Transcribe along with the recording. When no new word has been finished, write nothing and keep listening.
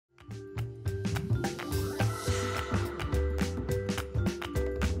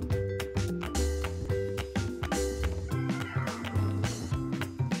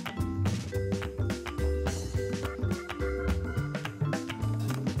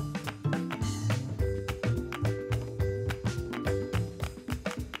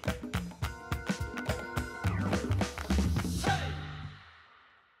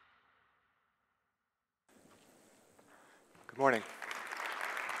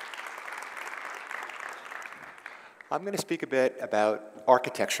I'm going to speak a bit about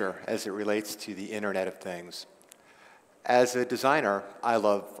architecture as it relates to the Internet of Things. As a designer, I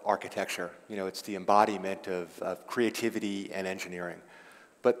love architecture. You know, it's the embodiment of creativity and engineering.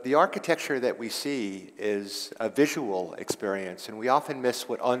 But the architecture that we see is a visual experience, and we often miss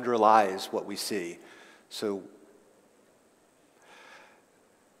what underlies what we see. So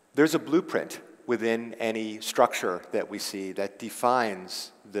there's a blueprint within any structure that we see that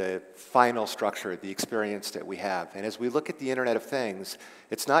defines the final structure, the experience that we have. And as we look at the Internet of Things,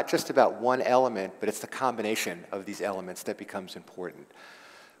 it's not just about one element, but it's the combination of these elements that becomes important.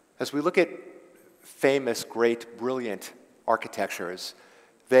 As we look at famous, great, brilliant architectures,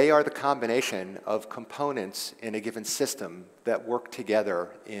 they are the combination of components in a given system that work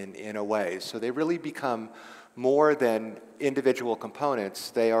together in a way. So they really become more than individual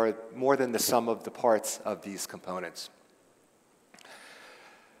components. They are more than the sum of the parts of these components.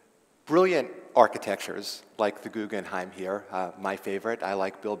 Brilliant architectures, like the Guggenheim here, my favorite. I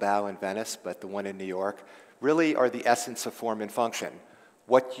like Bilbao and Venice, but the one in New York, really are the essence of form and function.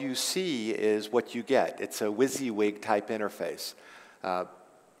 What you see is what you get. It's a WYSIWYG type interface.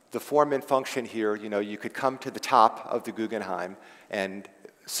 The form and function here, you know, you could come to the top of the Guggenheim and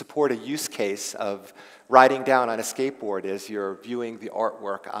support a use case of riding down on a skateboard as you're viewing the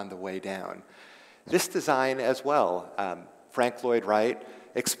artwork on the way down. This design as well, Frank Lloyd Wright,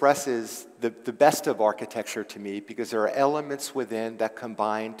 expresses the best of architecture to me because there are elements within that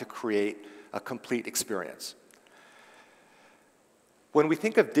combine to create a complete experience. When we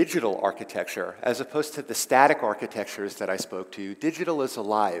think of digital architecture, as opposed to the static architectures that I spoke to, digital is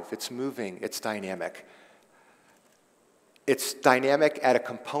alive, it's moving, it's dynamic. It's dynamic at a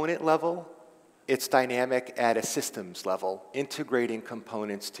component level, it's dynamic at a systems level, integrating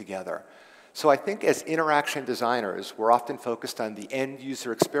components together. So I think as interaction designers, we're often focused on the end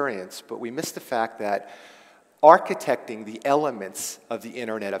user experience, but we miss the fact that architecting the elements of the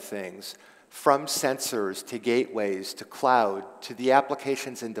Internet of Things, from sensors to gateways to cloud to the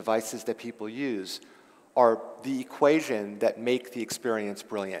applications and devices that people use, are the equation that make the experience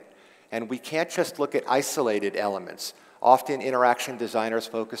brilliant. And we can't just look at isolated elements. Often interaction designers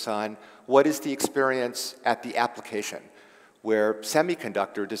focus on what is the experience at the application, where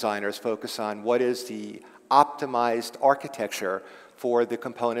semiconductor designers focus on what is the optimized architecture for the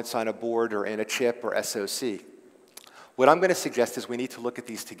components on a board or in a chip or SoC. What I'm going to suggest is we need to look at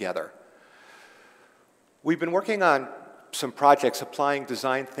these together. We've been working on some projects applying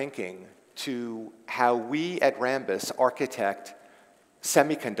design thinking to how we at Rambus architect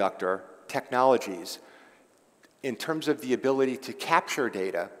semiconductor technologies in terms of the ability to capture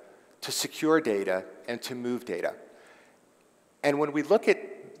data, to secure data, and to move data. And when we look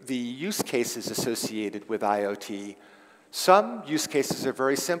at the use cases associated with IoT, some use cases are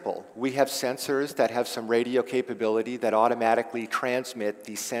very simple. We have sensors that have some radio capability that automatically transmit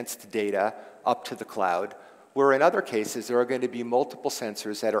the sensed data up to the cloud, where in other cases there are going to be multiple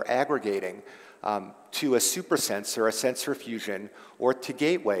sensors that are aggregating to a super sensor, a sensor fusion, or to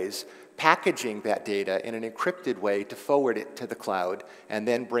gateways, packaging that data in an encrypted way to forward it to the cloud and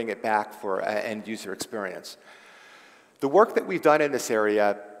then bring it back for an end user experience. The work that we've done in this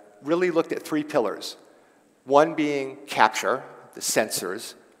area really looked at three pillars. One being capture, the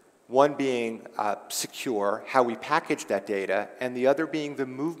sensors, one being secure, how we package that data, and the other being the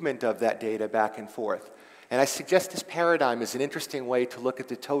movement of that data back and forth. And I suggest this paradigm is an interesting way to look at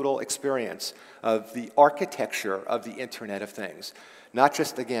the total experience of the architecture of the Internet of Things. Not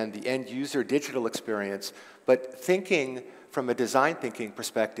just, again, the end user digital experience, but thinking from a design thinking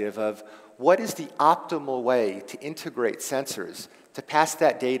perspective of what is the optimal way to integrate sensors, to pass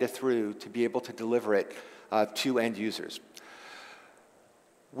that data through, to be able to deliver it to end users.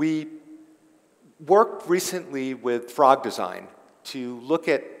 We worked recently with Frog Design to look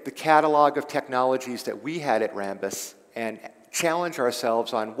at the catalog of technologies that we had at Rambus and challenge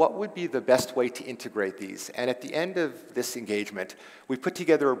ourselves on what would be the best way to integrate these. And at the end of this engagement, we put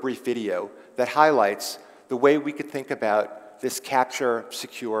together a brief video that highlights the way we could think about this capture,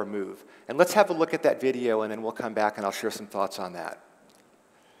 secure move. And let's have a look at that video, and then we'll come back and I'll share some thoughts on that.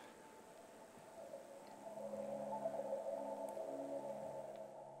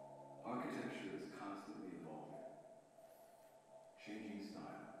 Architecture is constantly evolving, changing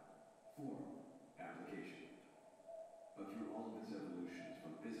style, form, application. But through all of its evolutions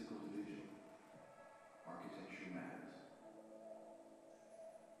from physical to digital, architecture matters.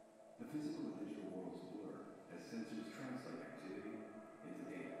 The physical and digital worlds blur as sensors translate activity into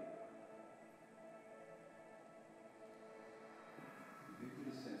data.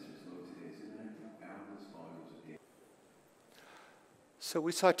 So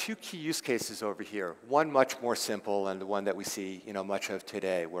we saw two key use cases over here. One much more simple, and the one that we see much of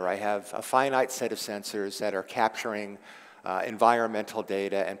today, where I have a finite set of sensors that are capturing environmental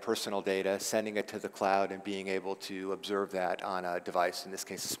data and personal data, sending it to the cloud and being able to observe that on a device, in this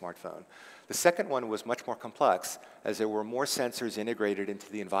case a smartphone. The second one was much more complex, as there were more sensors integrated into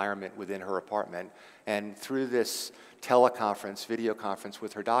the environment within her apartment, and through this teleconference, video conference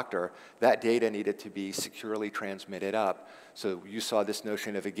with her doctor, that data needed to be securely transmitted up. So you saw this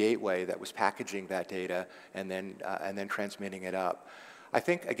notion of a gateway that was packaging that data and then transmitting it up. I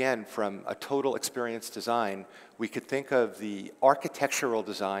think, again, from a total experience design, we could think of the architectural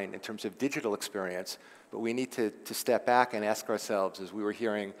design in terms of digital experience, but we need to step back and ask ourselves, as we were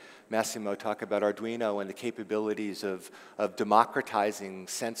hearing Massimo talk about Arduino and the capabilities of democratizing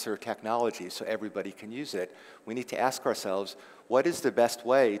sensor technology so everybody can use it, we need to ask ourselves, what is the best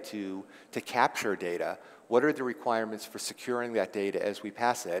way to capture data? What are the requirements for securing that data as we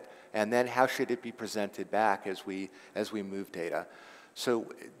pass it? And then how should it be presented back as we move data? So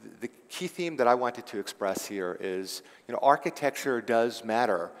the key theme that I wanted to express here is, architecture does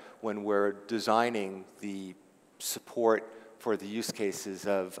matter when we're designing the support for the use cases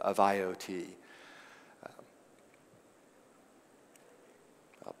of IoT.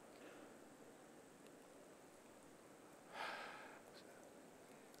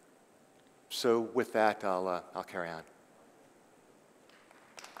 So with that, I'll carry on.